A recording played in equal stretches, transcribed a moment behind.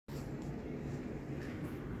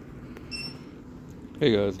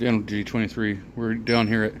Hey guys, Dan with G23. We're down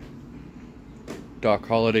here at Doc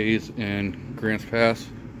Holidays in Grants Pass.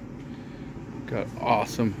 Got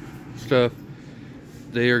awesome stuff.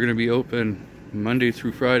 They are going to be open Monday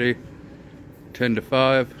through Friday, 10 to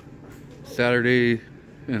 5. Saturday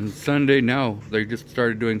and Sunday. Now they just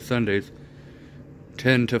started doing Sundays,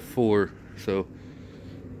 10 to 4. So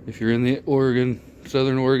if you're in the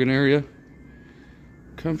Southern Oregon area,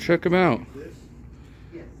 come check them out.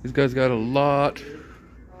 These guys got a lot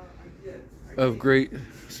of great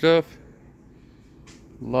stuff.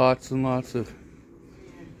 Lots and lots of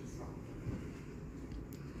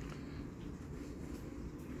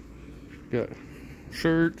got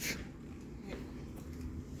shirts.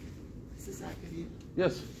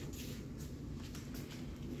 Yes.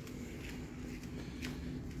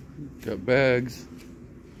 Got bags.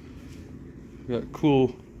 Got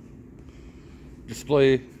cool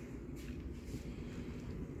display.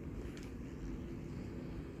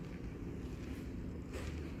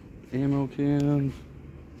 Ammo cans.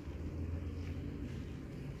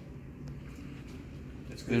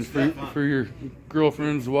 And for your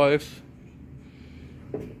girlfriend's wives,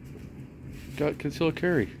 got concealed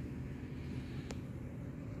carry.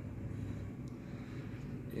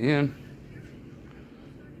 And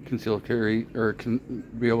concealed carry, or can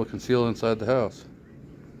be able to conceal inside the house.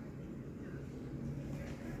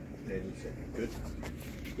 Good?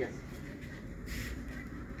 Yes.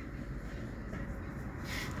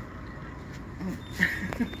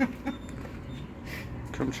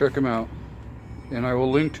 Come check them out. And I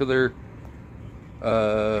will link to their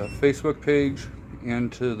Facebook page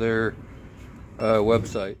and to their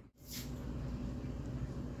website.